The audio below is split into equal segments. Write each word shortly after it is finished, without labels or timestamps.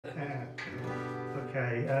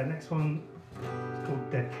Okay, next one is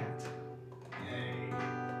called Dead Cat. Yay.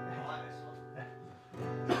 I like this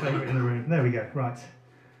one. Favourite in the room. There we go, right.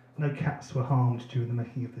 No cats were harmed during the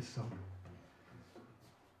making of this song.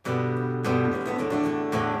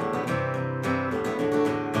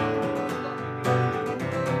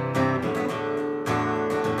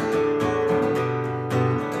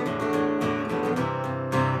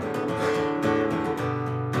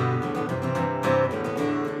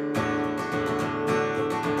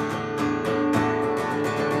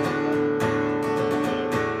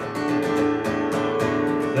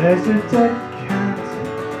 There's a dead cat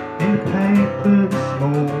in the paper this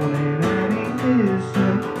morning, and he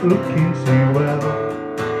isn't looking too well.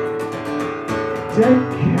 Dead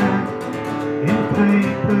cat in the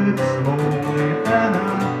paper this morning, and I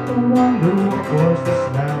wonder what was the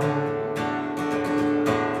smell.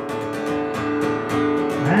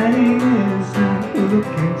 And he isn't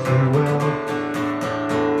looking too well.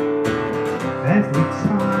 Every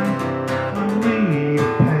time I read a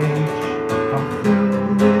page, I'm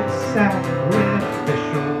filled with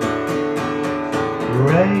sacrificial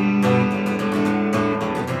rage.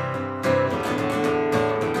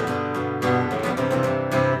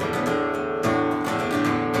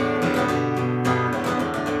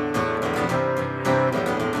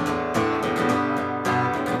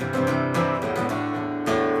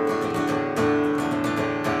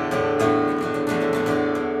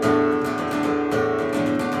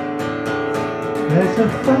 There's a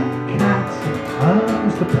fat cat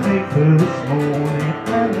owns the paper this morning,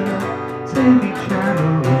 and the TV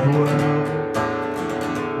channel as well.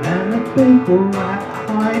 And a big rat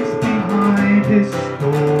hides behind his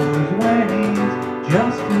stories when he's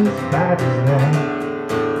just as bad as them.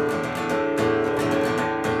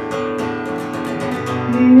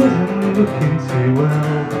 He isn't looking too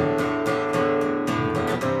well.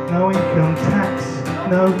 No income tax,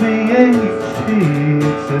 no VAT,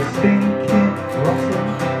 it's a stinking rotten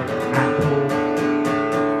apple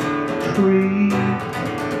tree.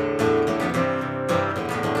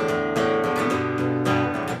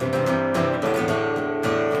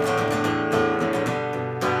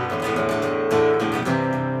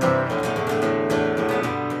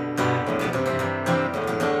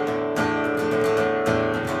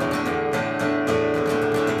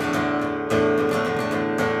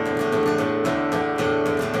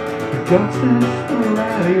 The gutters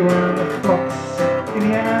rally round the fox in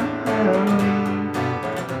the alley.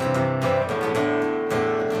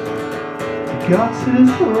 The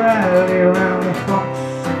gutters rally round the fox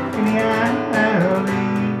in the alley.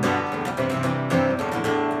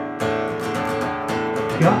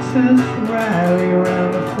 Gutters rally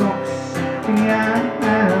round the fox in the alley.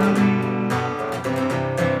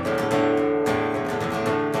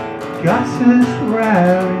 Gutters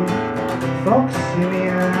rally, fox in the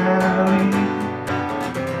alley.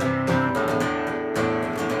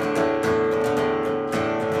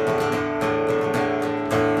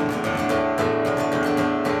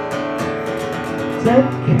 Dead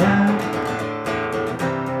cat,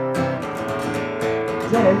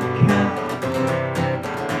 dead cat,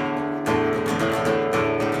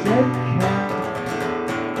 dead cat,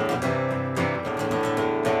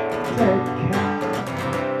 dead cat,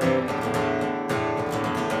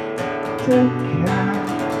 dead cat.